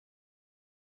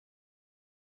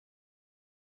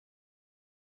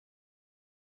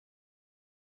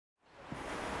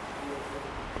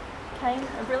Kane,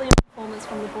 a brilliant performance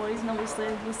from the boys, and obviously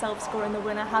yourself scoring the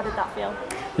winner. How did that feel?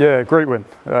 Yeah, great win.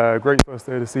 Great first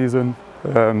day of the season.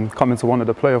 Coming to one of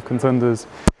the playoff contenders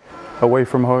away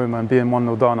from home and being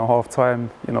 1-0 down at half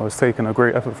time, you know, it's taken a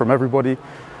great effort from everybody,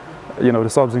 you know, the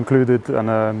subs included.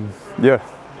 And yeah,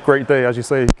 great day, as you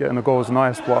say. Getting the goal was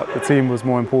nice, but the team was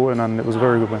more important, and it was a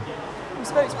very good win. We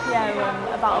spoke to Pierre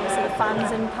about obviously the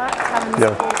fans' impact, having the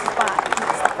supporters back.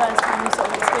 It's the first time you sort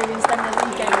of experienced them in the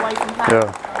league game away from home.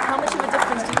 Yeah. How much of a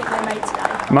difference do you think they made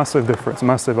today? Massive difference,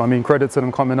 massive. I mean, credit to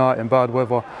them coming out in bad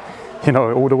weather, you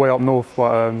know, all the way up north.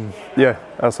 But yeah,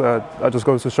 that just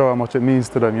goes to show how much it means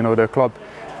to them, you know, their club.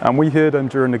 And we hear them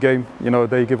during the game, you know,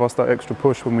 they give us that extra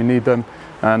push when we need them.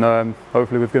 And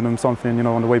hopefully we've given them something, you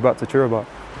know, on the way back to cheer about.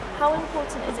 How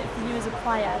important is it for you as a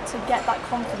player to get that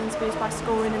confidence boost by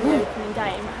scoring in the opening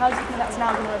game? How do you think that's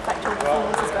now going to affect your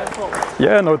performances going forward?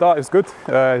 Yeah, no, that is good.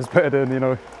 It's better than, you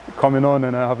know, coming on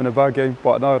and having a bad game.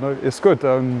 But no, it's good.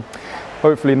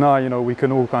 Hopefully now, you know, we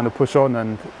can all kind of push on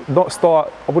and not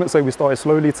start. I wouldn't say we started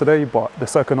slowly today, but the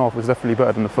second half was definitely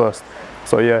better than the first.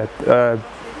 So yeah,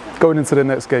 going into the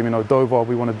next game, you know, Dover,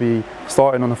 we want to be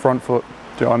starting on the front foot.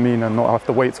 Do you know what I mean? And not have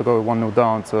to wait to go 1-0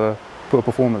 down to put a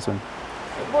performance in.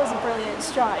 It was a brilliant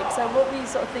strike. So what were you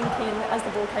sort of thinking as the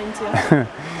ball came to you?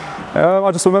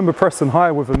 I just remember pressing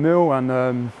high with a mill,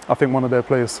 and I think one of their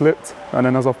players slipped. And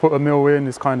then as I put a mill in,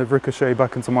 it's kind of ricocheted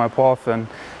back into my path, and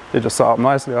it just sat up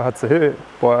nicely. I had to hit it.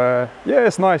 But yeah,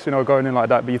 it's nice, you know, going in like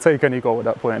that. But you take any goal at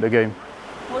that point in the game.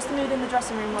 What's the mood in the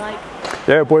dressing room like?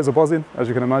 Yeah, boys are buzzing, as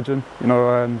you can imagine. You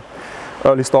know,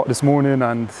 early start this morning,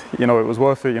 and you know, it was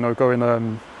worth it. You know, going,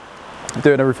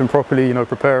 doing everything properly. You know,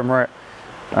 preparing right.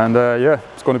 And yeah,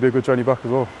 it's going to be a good journey back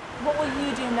as well. What will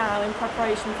you do now in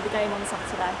preparation for the game on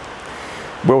Saturday?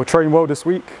 We'll train well this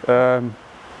week.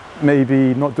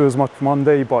 Maybe not do as much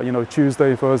Monday, but you know,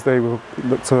 Tuesday, Thursday, we'll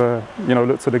look to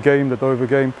the game, the Dover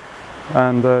game,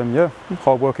 and yeah,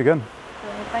 hard work again.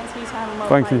 Brilliant. Thanks for your time and well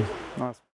Thank played. you. Nice.